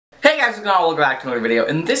guys, welcome back to another video,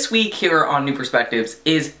 and this week here on New Perspectives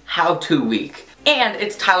is How-To Week. And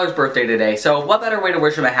it's Tyler's birthday today, so what better way to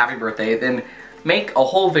wish him a happy birthday than make a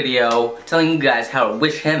whole video telling you guys how to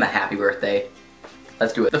wish him a happy birthday.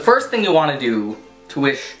 Let's do it. The first thing you want to do to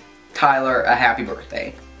wish Tyler a happy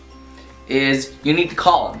birthday is you need to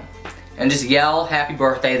call him and just yell happy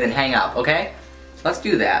birthday, then hang up, okay? So let's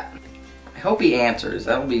do that. I hope he answers.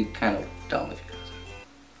 That would be kind of dumb if he doesn't.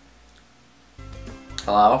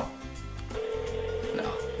 Hello? No,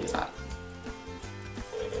 he's not.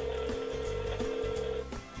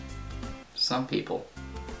 Some people.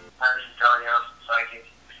 I was just telling you else so I can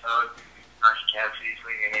phone. If you can, please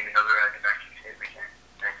leave your name and number. I'll get back to you as soon as we can.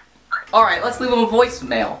 Thanks. Bye. Alright, let's leave him a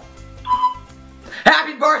voicemail.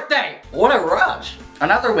 Happy birthday! What a rush!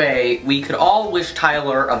 Another way we could all wish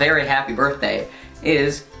Tyler a very happy birthday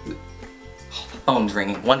is... Oh, the phone's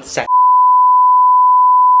ringing. 1 second.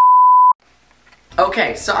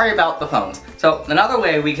 Okay, sorry about the phones. So, another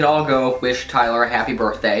way we could all go wish Tyler a happy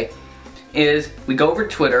birthday is we go over to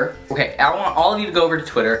Twitter. Okay, I want all of you to go over to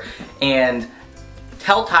Twitter and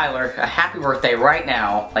tell Tyler a happy birthday right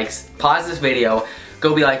now. Like, pause this video,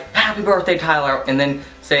 go be like, happy birthday, Tyler, and then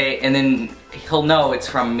say, and then he'll know it's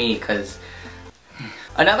from me, because...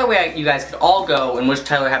 Another way you guys could all go and wish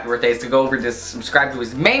Tyler a happy birthday is to go over to subscribe to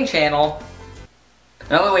his main channel.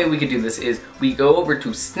 Another way we could do this is we go over to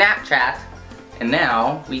Snapchat, and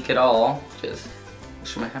now we could all just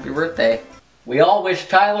wish him a happy birthday. We all wish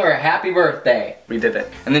Tyler a happy birthday. We did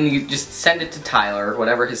it. And then you just send it to Tyler,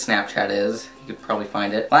 whatever his Snapchat is. You could probably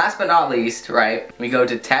find it. Last but not least, right, we go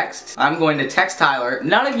to text. I'm going to text Tyler.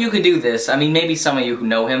 None of you could do this. I mean, maybe some of you who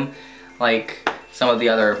know him, like some of the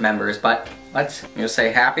other members, but let's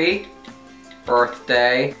say happy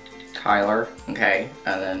birthday, Tyler. Okay,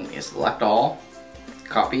 and then you select all.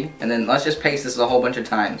 Copy, and then let's just paste this a whole bunch of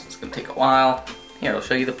times. It's gonna take a while. Here, I'll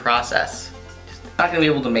show you the process. Not gonna be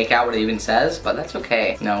able to make out what it even says, but that's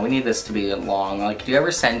okay. No, we need this to be long. Like, do you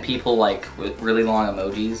ever send people like with really long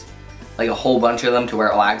emojis? Like a whole bunch of them to where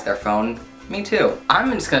it lags their phone? Me too.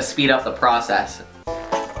 I'm just gonna speed up the process.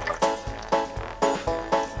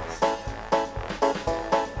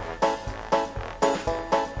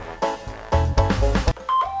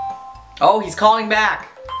 Oh, he's calling back.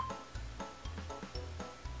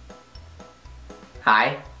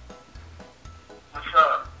 Hi. What's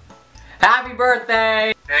up? Happy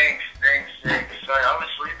birthday! Thanks. Sorry, I was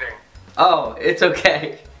sleeping. Oh, it's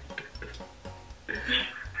okay.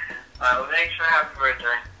 Well, thanks for happy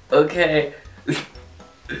birthday. Okay.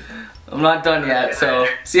 I'm not done yet, so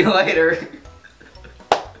see you later.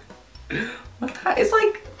 What time?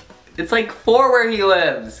 It's like 4 where he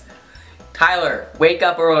lives. Tyler, wake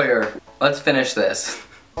up earlier. Let's finish this.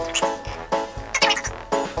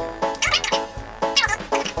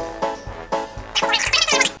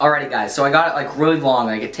 Alrighty guys, so I got it like really long,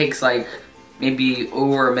 like it takes like maybe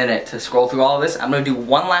over a minute to scroll through all of this. I'm gonna do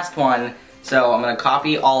one last one, so I'm gonna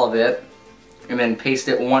copy all of it and then paste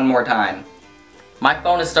it one more time. My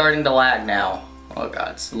phone is starting to lag now. Oh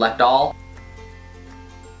god, select all.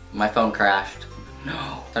 My phone crashed.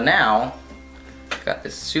 No. So now, I've got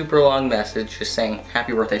this super long message just saying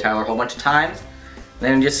happy birthday Tyler a whole bunch of times. And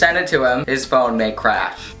then just send it to him. His phone may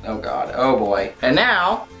crash. Oh god, oh boy. And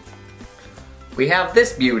now, we have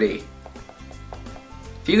this beauty.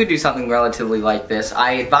 If you could do something relatively like this,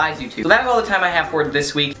 I advise you to. So that's all the time I have for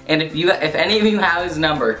this week. And if any of you have his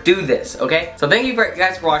number, do this, okay? So thank you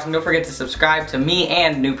guys for watching. Don't forget to subscribe to me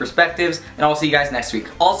and New Perspectives, and I'll see you guys next week.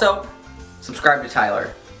 Also, subscribe to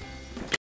Tyler.